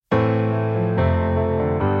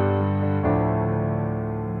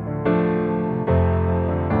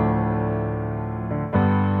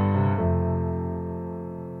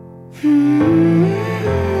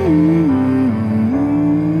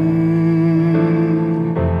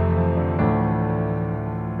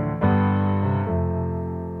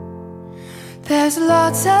There's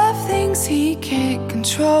lots of things he can't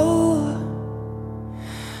control,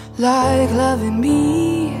 like loving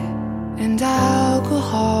me and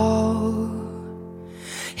alcohol.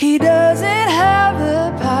 He doesn't have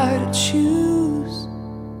the power to choose.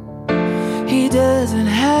 He doesn't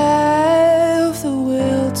have the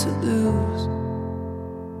will to lose.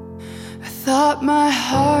 I thought my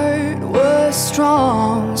heart was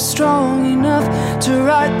strong, strong enough to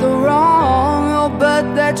right the wrong. Oh,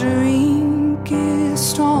 but that drink is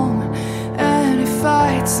strong, and it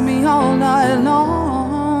fights me all night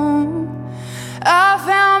long. I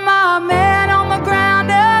found my man on the ground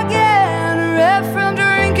again, red from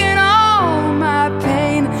drinking all my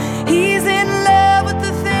pain. He's in love with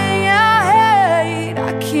the thing I hate.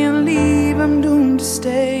 I can't leave, I'm doomed to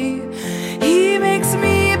stay. He makes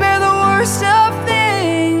me bear the worst of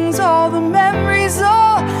things, all the memories,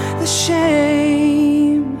 all the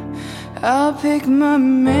shame. I'll pick my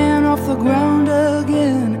man off the ground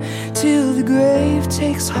again till the grave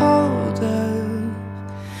takes hold of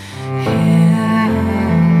him.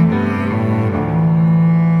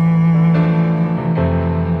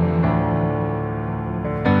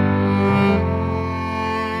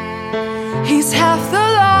 He's half the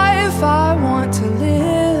life I want to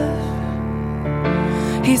live.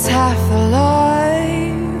 He's half the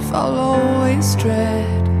life I'll always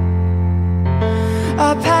dread.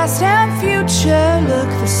 Our past and future look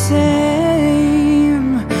the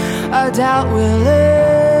same. I doubt we'll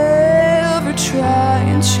ever try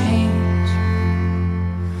and change.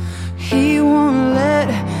 He won't let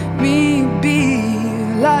me be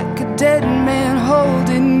like a dead man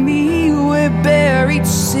holding me. We're buried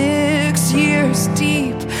 6 years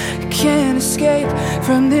deep. Can't escape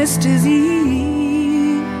from this disease.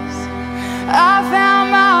 I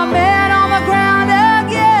found my man on the ground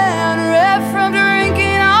again, red from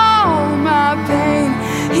drinking all my pain.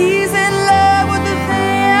 He's in love with the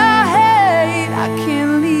thing I hate. I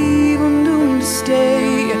can't leave, I'm doomed to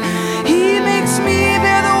stay. He makes me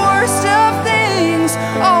bear the worst of things,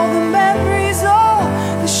 all the memories, all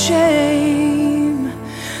the shame.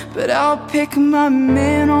 But I'll pick my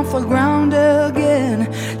man off the ground again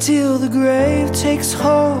till the grave takes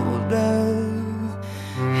hold of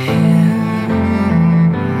him.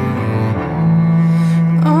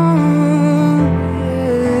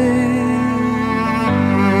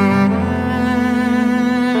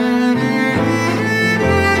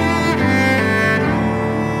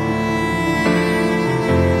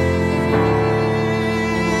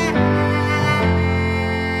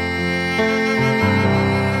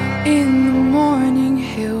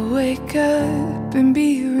 And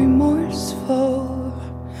be remorseful,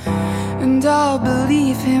 and I'll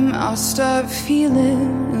believe him. I'll start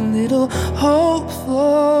feeling a little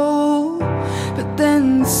hopeful, but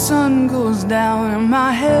then the sun goes down and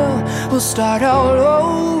my hell will start all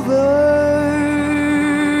over.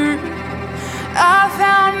 I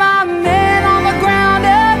found my man on the ground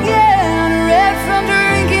again, red from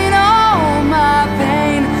drinking all my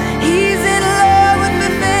pain. He's in love with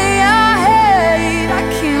the thing I hate. I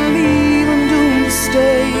can't leave, I'm doomed to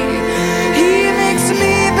stay. He makes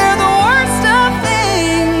me bear the worst of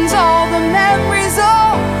things, all the memories,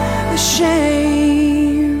 all the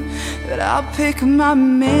shame. But I'll pick my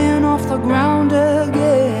man off the ground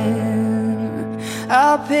again.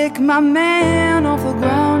 I'll pick my man off the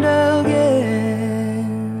ground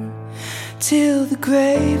again till the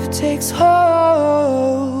grave takes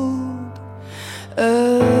hold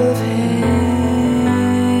of him.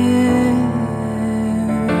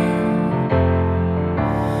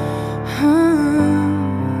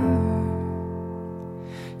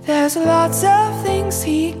 There's lots of things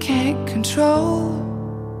he can't control,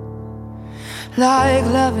 like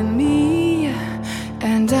loving me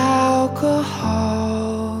and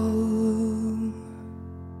alcohol.